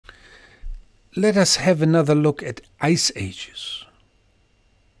let us have another look at ice ages.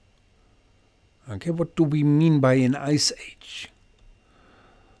 Okay, what do we mean by an ice age?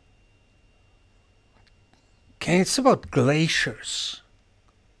 Okay, it's about glaciers.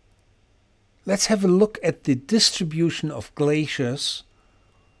 Let's have a look at the distribution of glaciers,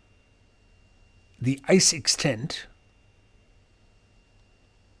 the ice extent,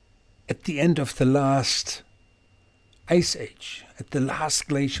 at the end of the last ice age, at the last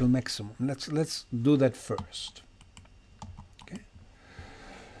glacial maximum. Let's do that first. Okay.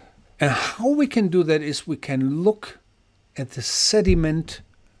 And how we can do that is we can look at the sediment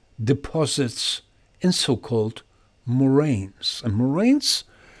deposits in so-called moraines. And moraines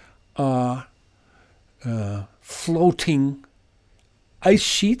are floating ice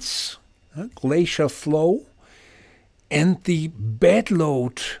sheets, glacier flow, and the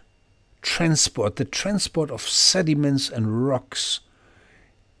bedload transport, the transport of sediments and rocks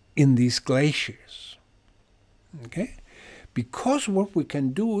in these glaciers. Okay? Because what we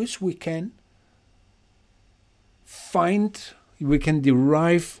can do is we can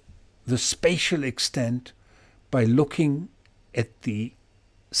derive the spatial extent by looking at the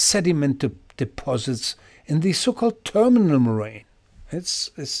sediment deposits in the so-called terminal moraine. It's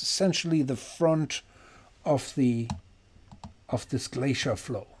essentially the front of this glacier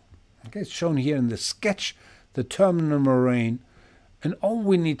flow. Okay, it's shown here in the sketch, the terminal moraine, and all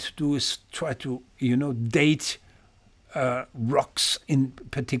we need to do is try to, date rocks in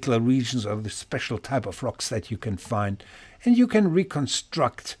particular regions or the special type of rocks that you can find, and you can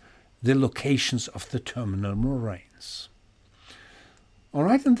reconstruct the locations of the terminal moraines. All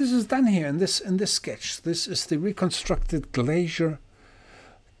right, and this is done here in this sketch. This is the reconstructed glacier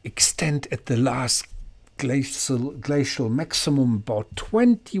extent at the last glacial maximum about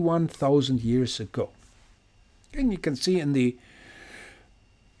 21,000 years ago. And you can see in the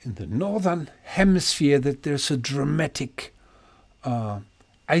northern hemisphere that there's a dramatic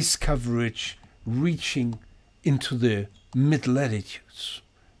ice coverage reaching into the mid-latitudes.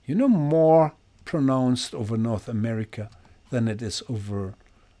 More pronounced over North America than it is over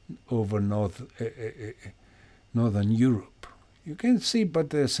northern Europe. You can see, but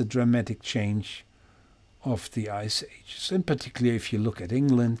there's a dramatic change of the ice ages, and particularly if you look at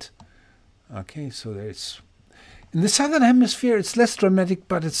England. Okay, so there's in the southern hemisphere it's less dramatic,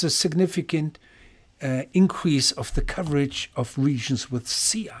 but it's a significant increase of the coverage of regions with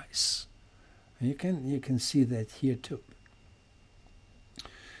sea ice. And you can see that here too.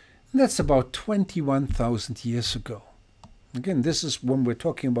 And that's about 21,000 years ago. Again, this is when we're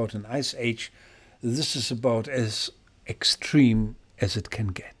talking about an ice age. This is about as extreme as it can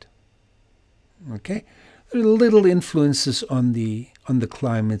get. Okay. There are little influences on the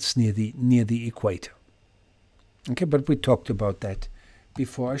climates near the equator. Okay, but we talked about that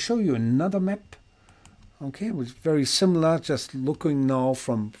before. I show you another map. Okay, it was very similar, just looking now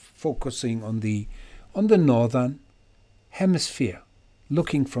from focusing on the northern hemisphere,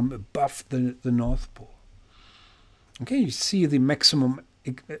 looking from above the North Pole. Okay, you see the maximum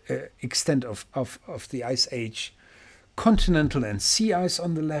extent of the ice age, continental and sea ice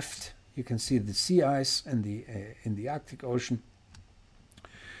on the left. You can see the sea ice in the Arctic Ocean.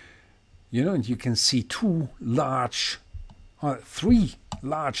 And you can see three large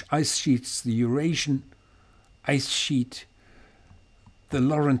ice sheets: the Eurasian ice sheet, the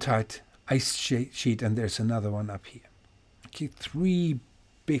Laurentide ice sheet, and there's another one up here. Okay, three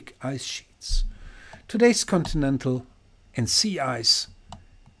big ice sheets. Today's continental and sea ice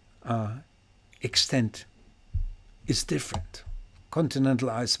extent is different. Continental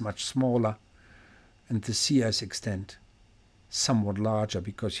ice much smaller, and the sea ice extent somewhat larger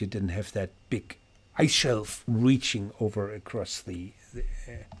because you didn't have that big ice shelf reaching over across the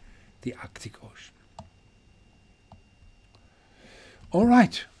Arctic Ocean. All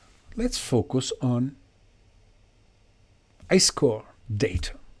right, let's focus on ice core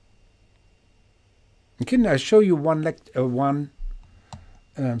data. Okay, I'll show you one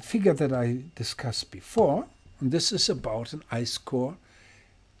figure that I discussed before. And this is about an ice core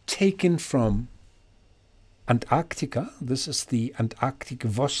taken from Antarctica. This is the Antarctic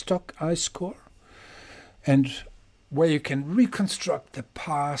Vostok ice core, and where you can reconstruct the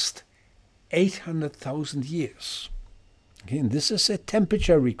past 800,000 years. Okay, and this is a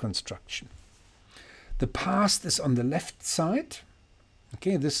temperature reconstruction. The past is on the left side.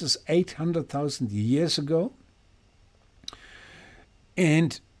 Okay, this is 800,000 years ago.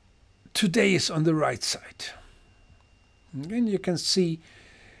 And today is on the right side. And you can see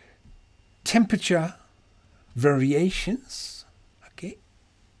temperature variations, okay,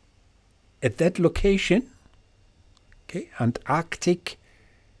 at that location, okay, Antarctic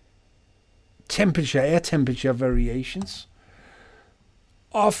temperature, air temperature variations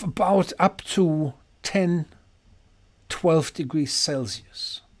of about up to 10, 12 degrees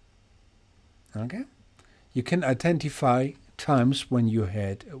Celsius. Okay? You can identify times when you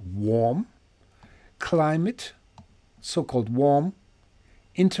had a warm climate, so-called warm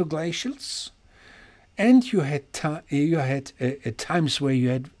interglacials, and you had times where you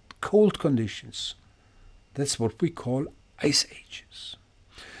had cold conditions. That's what we call ice ages.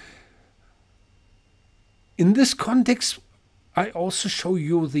 In this context, I also show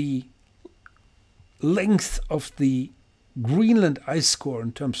you the length of the Greenland ice core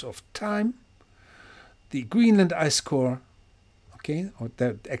in terms of time. The Greenland ice core, okay, or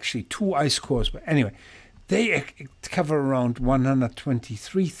there are actually two ice cores, but anyway, they cover around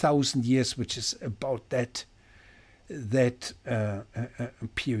 123,000 years, which is about that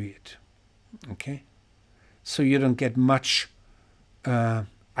period. Okay, so you don't get much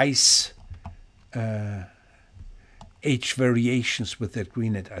ice age variations with that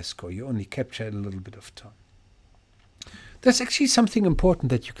Greenland ice core. You only capture a little bit of time. There's actually something important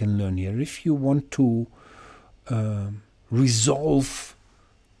that you can learn here. If you want to resolve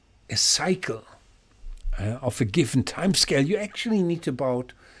a cycle of a given time scale, you actually need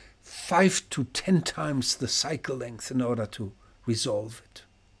about 5 to 10 times the cycle length in order to resolve it.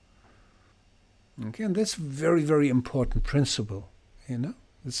 Okay, and that's a very, very important principle. You know,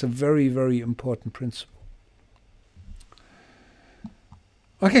 it's a very, very important principle.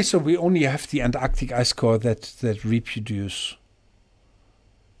 Okay, so we only have the Antarctic ice core that reproduce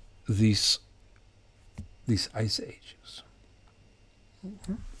these ice ages.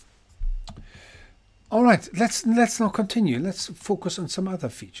 Mm-hmm. All right, let's now continue. Let's focus on some other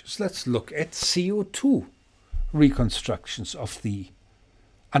features. Let's look at CO2 reconstructions of the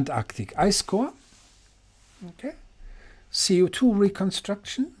Antarctic ice core. Okay, CO2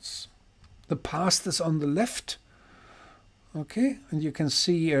 reconstructions. The past is on the left. Okay, and you can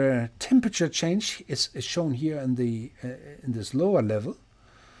see temperature change is shown here in this lower level.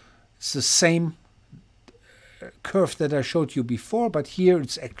 It's the same curve that I showed you before, but here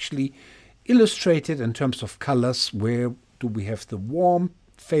it's actually illustrated in terms of colors. Where do we have the warm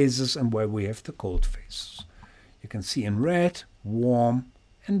phases and where we have the cold phases? You can see in red, warm,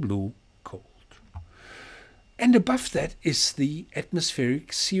 and blue, cold. And above that is the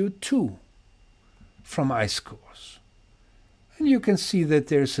atmospheric CO2 from ice cores. And you can see that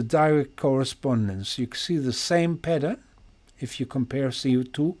there's a direct correspondence. You can see the same pattern if you compare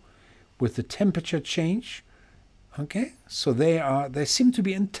CO2 with the temperature change. Okay, so they seem to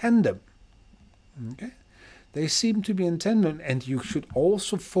be in tandem. Okay, they seem to be in tandem, and you should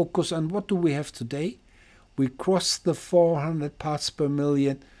also focus on what do we have today. We crossed the 400 parts per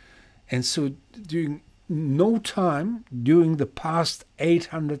million, and so during no time during the past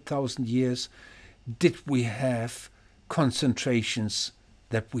 800,000 years did we have concentrations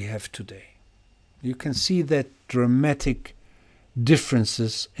that we have today. You can see that dramatic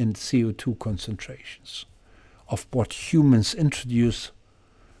differences in CO2 concentrations of what humans introduce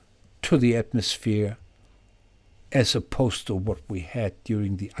to the atmosphere as opposed to what we had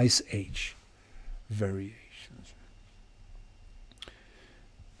during the Ice Age variations.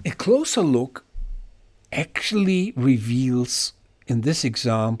 A closer look actually reveals in this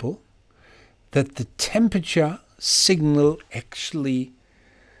example that the temperature signal actually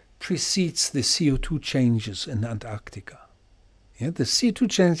precedes the CO2 changes in Antarctica. Yeah, the CO2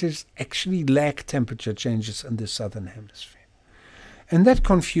 changes actually lag temperature changes in the southern hemisphere. And that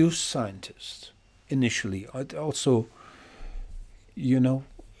confused scientists initially. It also, you know,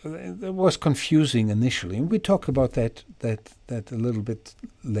 it was confusing initially. And we talk about that a little bit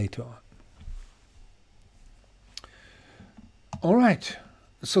later on. All right.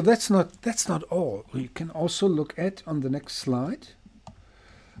 So that's not all. You can also look at, on the next slide,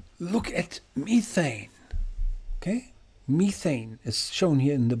 look at methane. Okay, methane is shown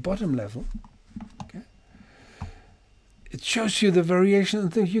here in the bottom level. Okay, it shows you the variation,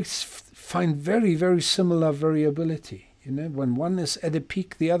 and you find very, very similar variability. You know, when one is at a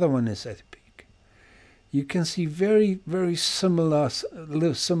peak, the other one is at a peak. You can see very, very similar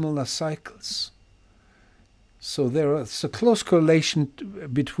cycles. So there is a close correlation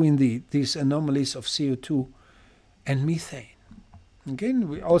between these anomalies of CO2 and methane. Again,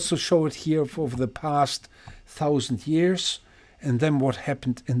 we also show it here for the past 1,000 years, and then what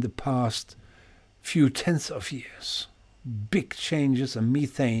happened in the past few tenths of years. Big changes in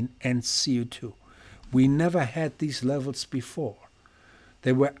methane and CO2. We never had these levels before.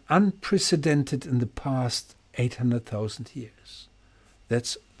 They were unprecedented in the past 800,000 years.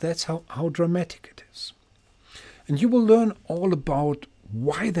 That's how dramatic it is. And you will learn all about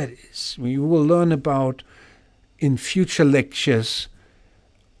why that is. We will learn about in future lectures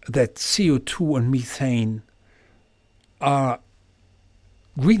that CO2 and methane are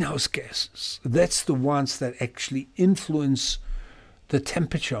greenhouse gases. That's the ones that actually influence the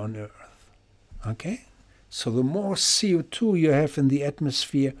temperature on Earth. Okay? So the more CO2 you have in the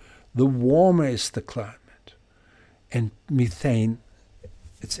atmosphere, the warmer is the climate. And methane,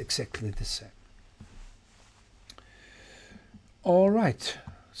 it's exactly the same. All right.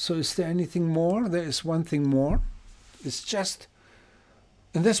 So is there anything more? There is one thing more. It's just,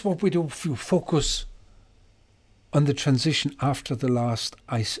 and that's what we do, if you focus on the transition after the last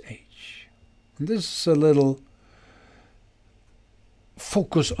ice age. And this is a little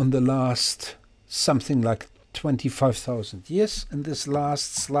focus on the last something like 25,000 years in this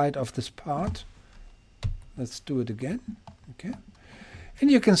last slide of this part. Let's do it again. Okay. And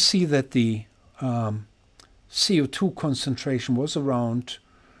you can see that the CO2 concentration was around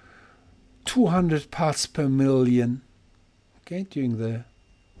 200 parts per million, okay, during the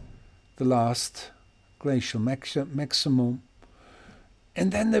last glacial maximum.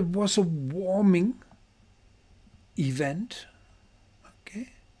 And then there was a warming event,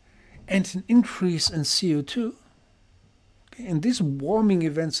 okay, and an increase in CO2. Okay, and these warming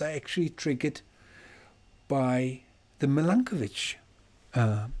events are actually triggered by the Milankovitch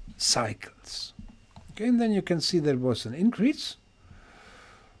cycles. Okay, and then you can see there was an increase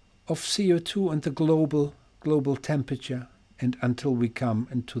of CO2 and the global temperature, and until we come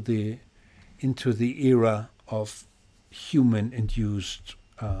into the era of human-induced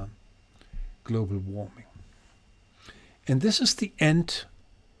global warming. And this is the end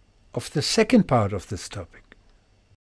of the second part of this topic.